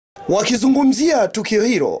Wakizungumzia tukio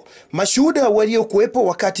hilo, mashuhuda waliokuwepo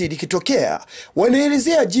wakati likitokea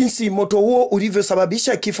wanaelezea jinsi moto huo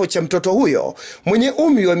ulivyosababisha kifo cha mtoto huyo mwenye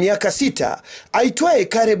umri wa miaka 6 aitwaye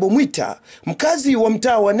Karibu, mkazi wa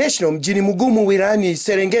mtaa wa National mjini Mugumu wilayani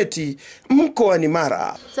Serengeti mkoani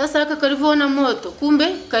Mara. Sasa kalivyoona moto, kumbe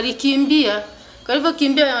kalikimbia.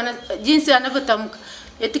 Kalivyokimbia jinsi anavyotamka,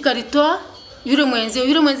 eti kalitoa yule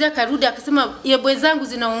mwenzie akarudi akasema yebwe zangu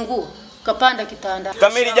zinaungua. Kapanda kitanda.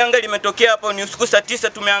 Kama hili janga limetokea hapo ni usiku saa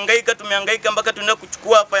 9, tumehangaika mpaka tunaenda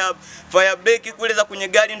kuchukua fire break kule za kwenye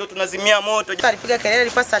gari ndo tunazimia moto. Alipiga kelele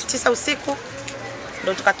ilikuwa saa 9 usiku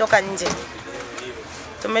ndo tukatoka nje.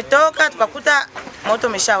 Tumetoka tukakuta moto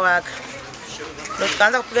umeshawaka. Ndo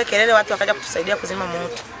tukaanza kupiga kelele, watu wakaja kutusaidia kuzima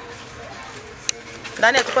moto.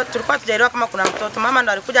 Ndani tulikuwa tujaelewa kama kuna mtoto. Mama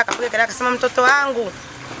ndo alikuja akapiga kelele akasema mtoto wangu.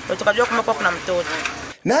 Ndo tukajua kumekuwa kuna mtoto.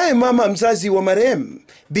 Naye mama mzazi wa marehemu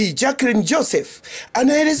Bi Jacqueline Joseph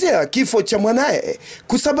anaelezea kifo cha mwanae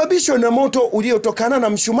kusababishwa na moto uliotokana na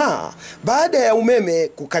mshumaa baada ya umeme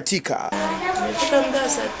kukatika. Tumefika muda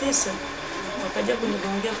saa 9 wakaja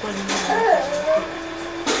kunigongea kwa nyumba.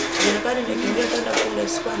 Nilikuwa nimekimbia kwenda kule,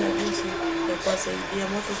 sikuwa na jinsi ya kuwasaidia,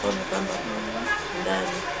 moto kwa umepamba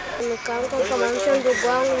ndani. Nikaanza kumwamsha ndugu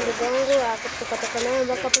wangu akatoka naye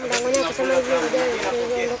mpaka hapo mlangoni akasema hivi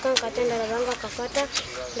ndio nikatenda rangu akafuata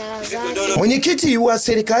na zake. Mwenyekiti wa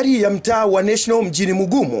serikali ya mtaa wa National mjini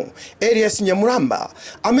Mugumu, Elias Nyamuramba,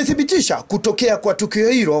 amethibitisha kutokea kwa tukio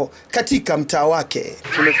hilo katika mtaa wake.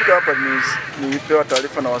 Tumefika hapa nilipewa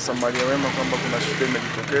taarifa na wasamaria wema kwamba kuna shida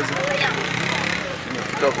imejitokeza.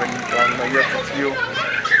 Nimefika kwenye kuangalia tukio.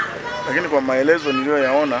 Lakini kwa maelezo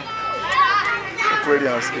niliyoyaona kweli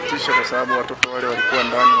yanasikitisha kwa sababu watoto wale walikuwa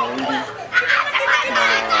ndani wawili, na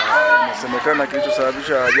inasemekana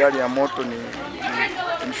kilichosababisha ajali ya moto ni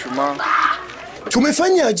mshumaa.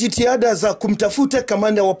 Tumefanya jitihada za kumtafuta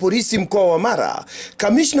kamanda wa polisi mkoa wa Mara,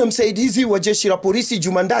 kamishna msaidizi wa jeshi la polisi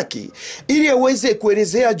Jumandaki, ili aweze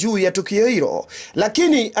kuelezea juu ya tukio hilo,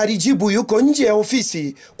 lakini alijibu yuko nje ya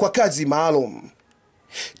ofisi kwa kazi maalum.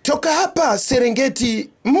 Toka hapa Serengeti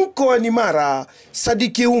mkoani Mara,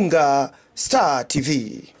 Sadiki Unga, Star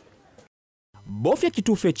TV. Bofya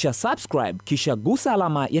kitufe cha subscribe kisha gusa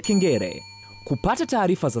alama ya kengele kupata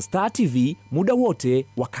taarifa za Star TV muda wote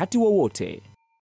wakati wowote.